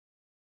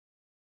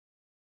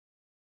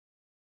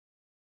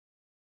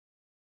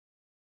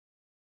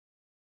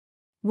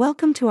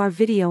Welcome to our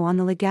video on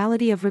the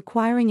legality of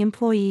requiring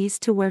employees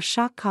to wear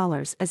shock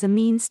collars as a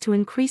means to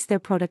increase their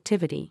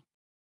productivity.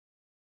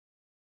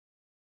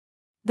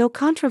 Though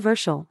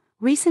controversial,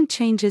 recent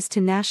changes to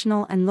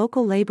national and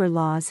local labor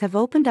laws have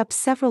opened up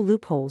several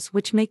loopholes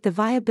which make the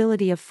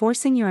viability of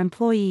forcing your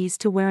employees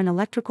to wear an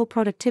electrical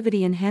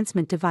productivity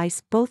enhancement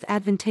device both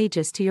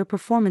advantageous to your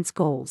performance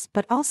goals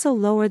but also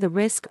lower the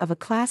risk of a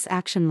class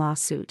action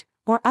lawsuit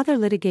or other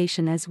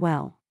litigation as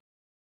well.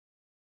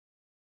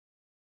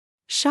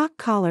 Shock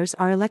collars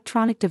are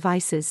electronic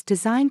devices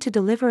designed to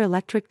deliver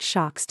electric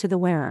shocks to the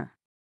wearer.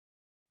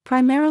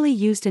 Primarily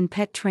used in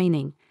pet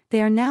training,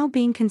 they are now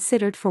being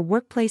considered for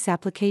workplace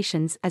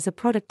applications as a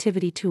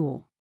productivity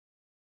tool.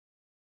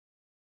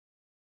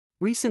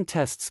 Recent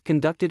tests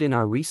conducted in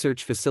our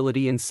research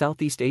facility in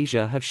Southeast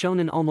Asia have shown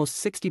an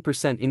almost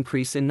 60%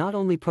 increase in not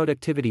only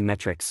productivity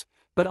metrics,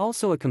 but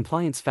also a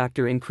compliance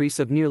factor increase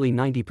of nearly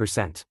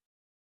 90%.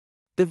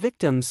 The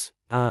victims,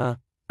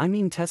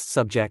 test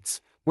subjects,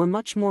 were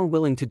much more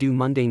willing to do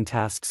mundane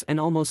tasks and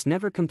almost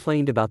never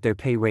complained about their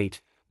pay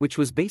rate, which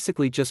was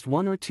basically just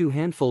 1 or 2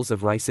 handfuls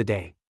of rice a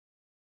day.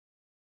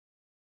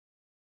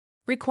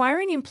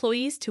 Requiring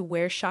employees to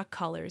wear shock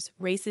collars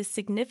raises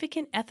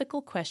significant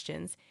ethical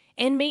questions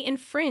and may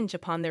infringe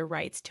upon their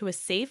rights to a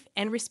safe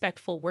and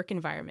respectful work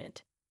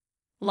environment.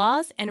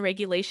 Laws and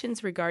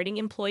regulations regarding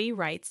employee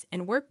rights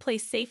and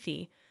workplace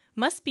safety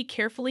must be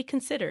carefully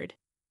considered.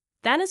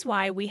 That is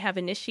why we have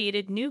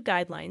initiated new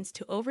guidelines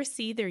to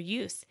oversee their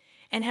use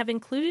and have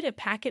included a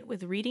packet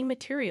with reading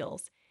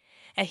materials,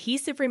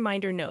 adhesive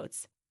reminder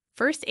notes,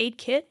 first aid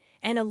kit,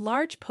 and a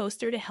large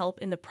poster to help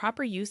in the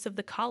proper use of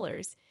the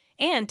collars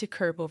and to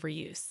curb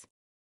overuse.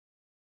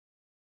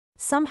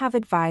 Some have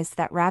advised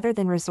that rather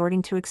than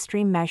resorting to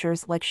extreme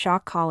measures like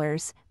shock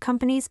collars,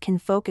 companies can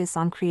focus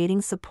on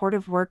creating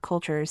supportive work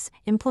cultures,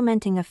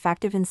 implementing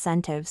effective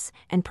incentives,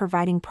 and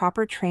providing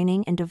proper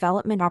training and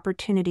development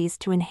opportunities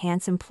to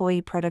enhance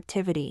employee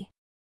productivity.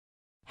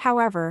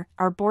 However,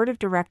 our board of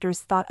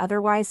directors thought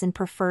otherwise and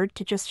preferred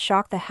to just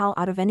shock the hell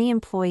out of any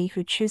employee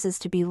who chooses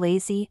to be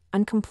lazy,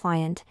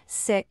 uncompliant,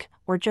 sick,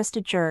 or just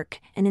a jerk,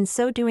 and in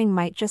so doing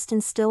might just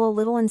instill a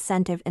little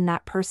incentive in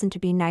that person to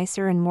be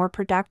nicer and more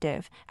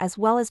productive, as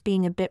well as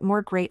being a bit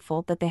more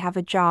grateful that they have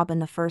a job in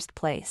the first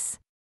place.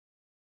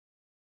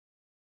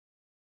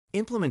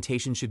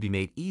 Implementation should be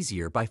made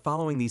easier by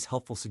following these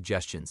helpful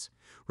suggestions.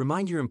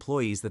 Remind your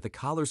employees that the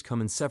collars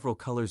come in several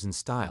colors and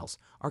styles,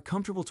 are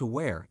comfortable to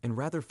wear, and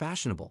rather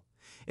fashionable.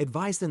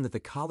 Advise them that the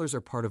collars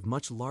are part of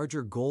much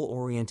larger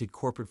goal-oriented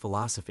corporate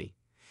philosophy.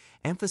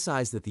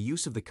 Emphasize that the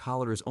use of the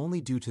collar is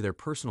only due to their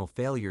personal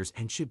failures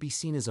and should be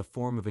seen as a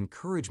form of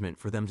encouragement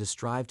for them to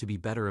strive to be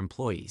better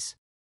employees.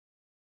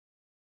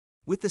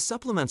 With the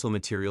supplemental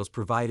materials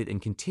provided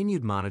and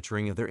continued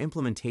monitoring of their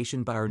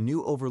implementation by our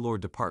new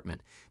Overlord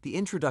department, the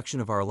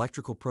introduction of our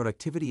electrical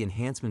productivity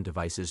enhancement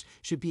devices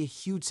should be a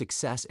huge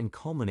success and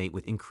culminate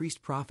with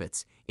increased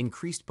profits,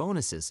 increased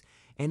bonuses,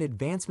 and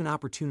advancement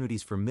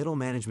opportunities for middle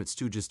management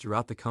stooges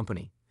throughout the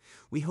company.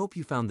 We hope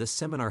you found this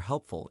seminar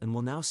helpful and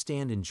will now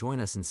stand and join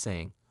us in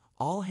saying,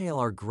 "All hail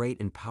our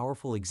great and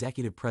powerful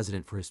executive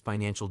president for his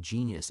financial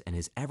genius and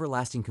his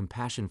everlasting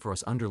compassion for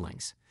us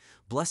underlings.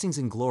 Blessings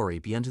and glory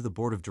be unto the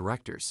board of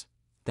directors.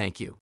 Thank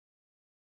you."